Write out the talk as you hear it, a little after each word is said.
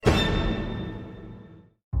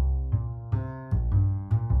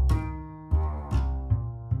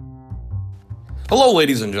Hello,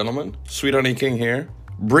 ladies and gentlemen. Sweet Honey King here,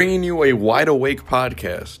 bringing you a wide awake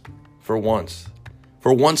podcast for once.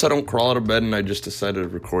 For once, I don't crawl out of bed and I just decided to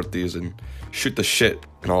record these and shoot the shit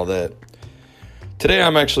and all that. Today,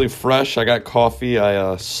 I'm actually fresh. I got coffee.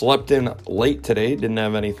 I slept in late today. Didn't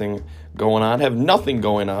have anything going on. Have nothing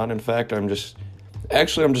going on. In fact, I'm just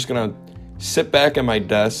going to sit back at my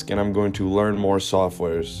desk and I'm going to learn more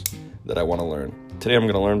softwares that I want to learn. Today, I'm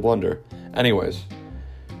going to learn Blender. Anyways,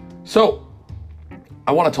 so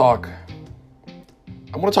I want to talk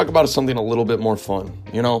about something a little bit more fun,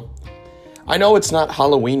 you know? I know it's not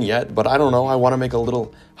Halloween yet, but I don't know. I want to make a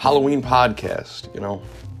little Halloween podcast, you know,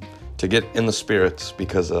 to get in the spirits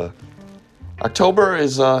because October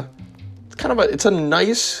is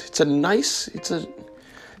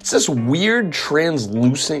it's this weird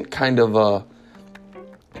translucent kind of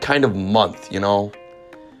month, you know?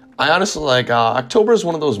 I honestly October is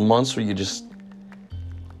one of those months where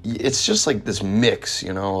it's just like this mix,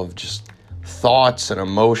 you know, of just thoughts and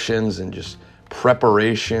emotions and just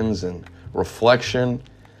preparations and reflection.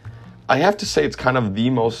 I have to say it's kind of the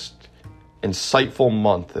most insightful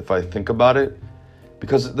month if I think about it,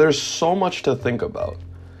 because there's so much to think about.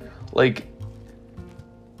 Like,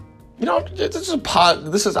 you know, this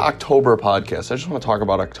is October podcast. I just want to talk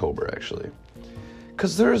about October, actually,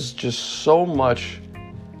 because there's just so much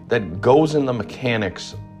that goes in the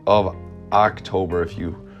mechanics of October if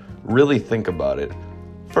you really think about it.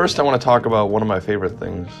 First, I want to talk about one of my favorite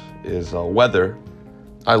things is weather.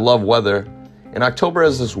 I love weather. And October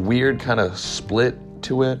has this weird kind of split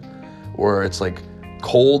to it where it's like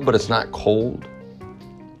cold, but it's not cold.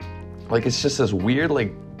 Like, it's just this weird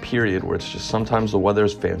like period where it's just sometimes the weather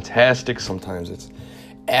is fantastic, sometimes it's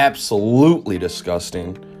absolutely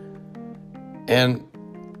disgusting. And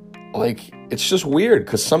like, it's just weird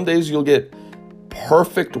because some days you'll get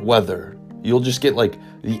perfect weather. You'll just get like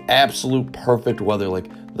the absolute perfect weather, like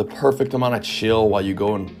the perfect amount of chill while you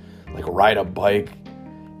go and like ride a bike,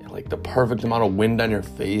 and like the perfect amount of wind on your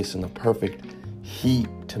face and the perfect heat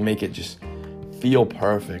to make it just feel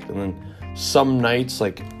perfect. And then some nights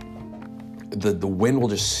like the wind will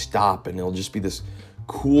just stop and it'll just be this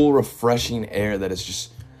cool, refreshing air that is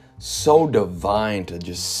just so divine to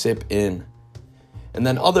just sip in. And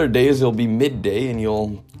then other days it'll be midday and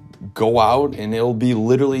you'll go out and it'll be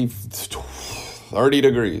literally 30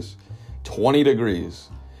 degrees, 20 degrees.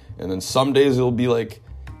 And then some days it'll be like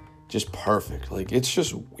just perfect. Like, it's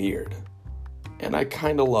just weird. And I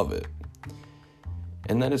kind of love it.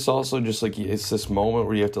 And then it's also just like, it's this moment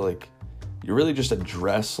where you have to like, you really just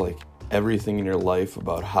address like everything in your life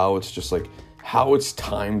about how it's just like, how it's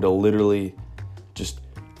time to literally just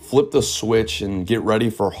flip the switch and get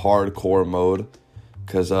ready for hardcore mode.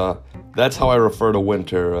 Because that's how I refer to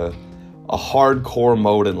winter, a hardcore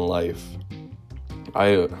mode in life.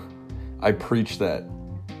 I preach that.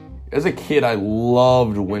 As a kid, I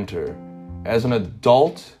loved winter. As an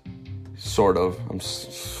adult, sort of.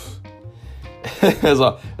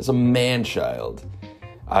 As a man-child,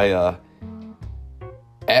 I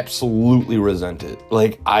absolutely resent it.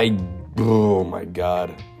 Like, oh my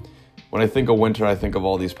God. When I think of winter, I think of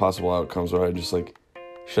all these possible outcomes where I just like,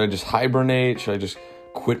 should I just hibernate? Should I just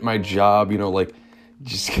quit my job? You know, like,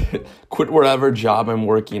 just quit whatever job I'm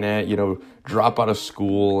working at, you know, drop out of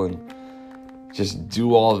school and just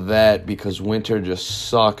do all of that because winter just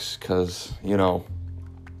sucks because, you know,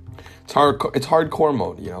 it's hardcore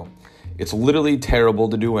mode, you know. It's literally terrible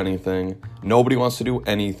to do anything. Nobody wants to do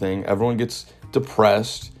anything. Everyone gets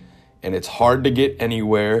depressed and it's hard to get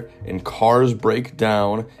anywhere and cars break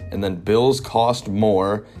down and then bills cost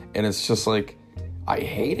more and it's just like, I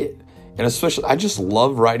hate it. And especially, I just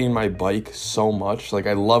love riding my bike so much. Like,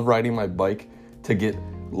 I love riding my bike to get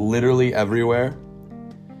literally everywhere.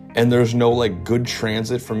 And there's no, like, good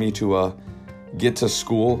transit for me to get to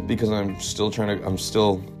school because I'm still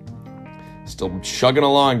chugging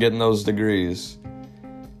along getting those degrees.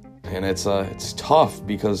 And it's tough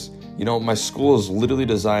because, you know, my school is literally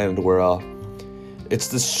designed where it's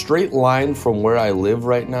this straight line from where I live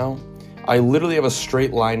right now. I literally have a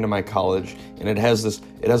straight line to my college, and it has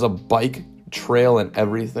a bike trail and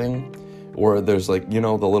everything, where there's like, you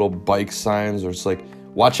know, the little bike signs, or it's like,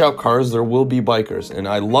 watch out cars, there will be bikers. And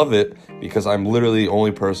I love it because I'm literally the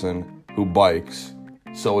only person who bikes.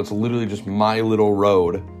 So it's literally just my little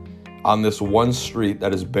road on this one street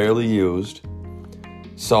that is barely used.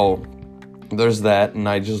 So there's that, and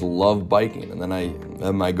I just love biking. And then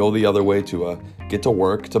I go the other way to get to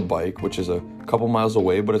work to bike, which is a couple miles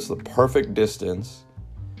away, but it's the perfect distance.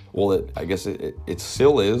 Well, I guess it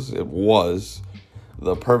still is. It was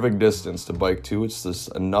the perfect distance to bike to. It's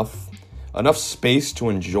just enough space to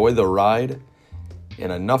enjoy the ride,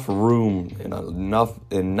 and enough room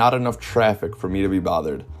and not enough traffic for me to be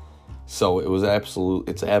bothered. So it was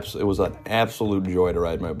it was an absolute joy to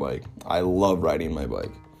ride my bike. I love riding my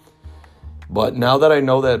bike. But now that I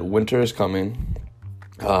know that winter is coming,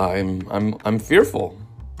 I'm fearful.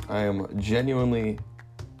 I am genuinely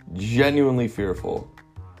fearful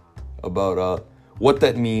about what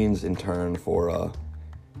that means in turn for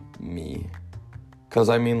me. Because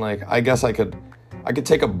I mean, like, I guess I could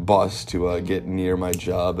take a bus to get near my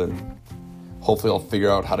job, and hopefully I'll figure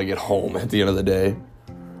out how to get home at the end of the day.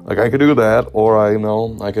 Like, I could do that, or I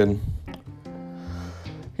could,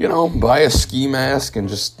 buy a ski mask and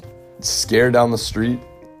just scare down the street,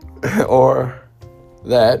 or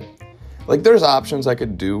that. Like, there's options I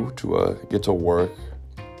could do to get to work.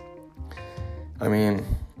 I mean,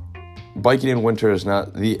 biking in winter is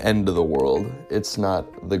not the end of the world. It's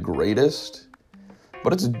not the greatest,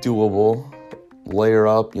 but it's doable. Layer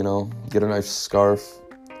up, get a nice scarf,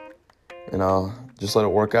 and just let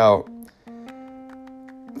it work out.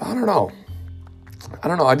 I don't know.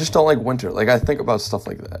 I just don't like winter. Like, I think about stuff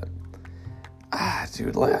like that.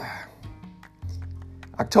 Dude,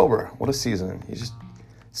 October, what a season. It's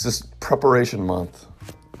just preparation month.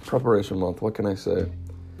 What can I say?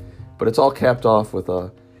 But it's all capped off with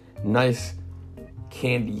a nice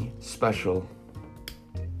candy special.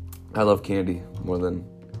 I love candy more than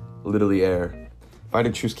literally air. If I had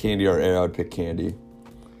to choose candy or air, I would pick candy.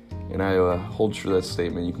 And I hold true to that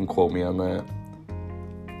statement. You can quote me on that.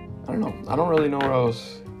 I don't know. I don't really know where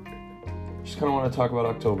else. Just kind of want to talk about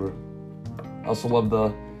October. I also love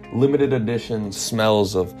the limited edition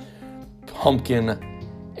smells of pumpkin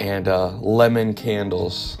and lemon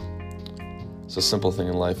candles. It's a simple thing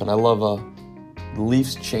in life. And I love the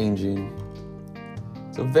leaves changing.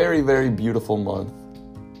 It's a very, very beautiful month.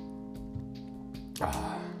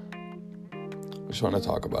 I just want to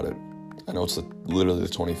talk about it. I know it's literally the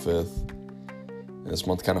 25th. And this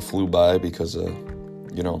month kind of flew by because,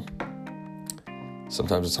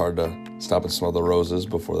 sometimes it's hard to stop and smell the roses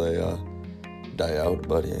before they die out.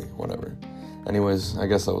 But yeah, whatever. Anyways, I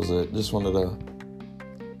guess that was it. Just wanted to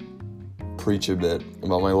preach a bit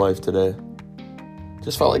about my life today.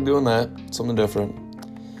 Just felt like doing that. Something different.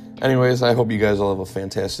 Anyways, I hope you guys all have a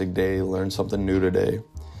fantastic day. Learn something new today.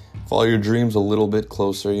 Follow your dreams a little bit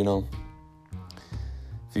closer, If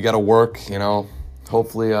you got to work,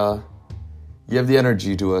 hopefully you have the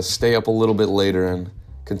energy to stay up a little bit later and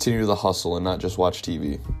continue the hustle and not just watch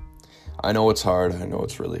TV. I know it's hard. I know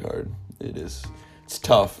it's really hard. It is. It's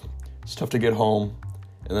tough. It's tough to get home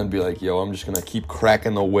and then be like, yo, I'm just going to keep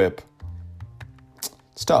cracking the whip.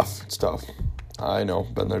 It's tough. I know.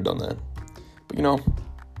 Been there, done that. But,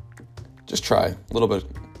 just try a little bit.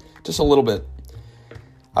 Just a little bit.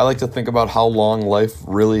 I like to think about how long life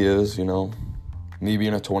really is, me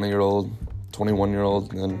being a 20-year-old,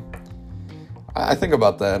 21-year-old, and I think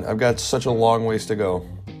about that. I've got such a long ways to go,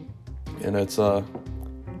 and it's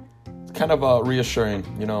kind of reassuring,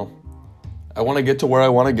 I want to get to where I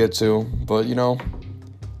want to get to, but, I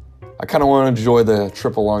kind of want to enjoy the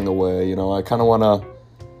trip along the way, I kind of want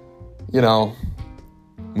to,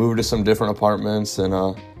 move to some different apartments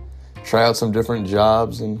and try out some different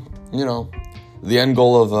jobs, and, the end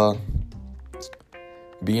goal of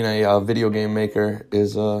being a video game maker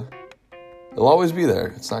is it'll always be there.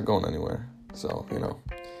 It's not going anywhere. So,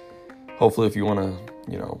 hopefully if you want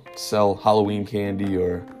to, sell Halloween candy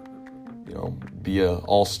or, be a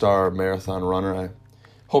all-star marathon runner, I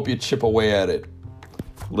hope you chip away at it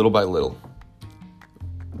little by little.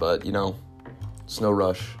 But, it's no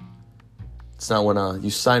rush. It's not when you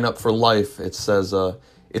sign up for life, it says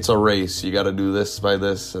it's a race. You got to do this by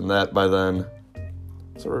this and that by then.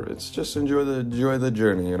 So it's just enjoy the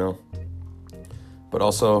journey, But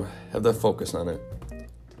also have that focus on it.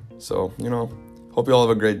 So, hope you all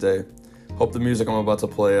have a great day. Hope the music I'm about to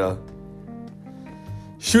play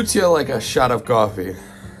shoots you like a shot of coffee.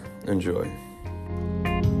 Enjoy.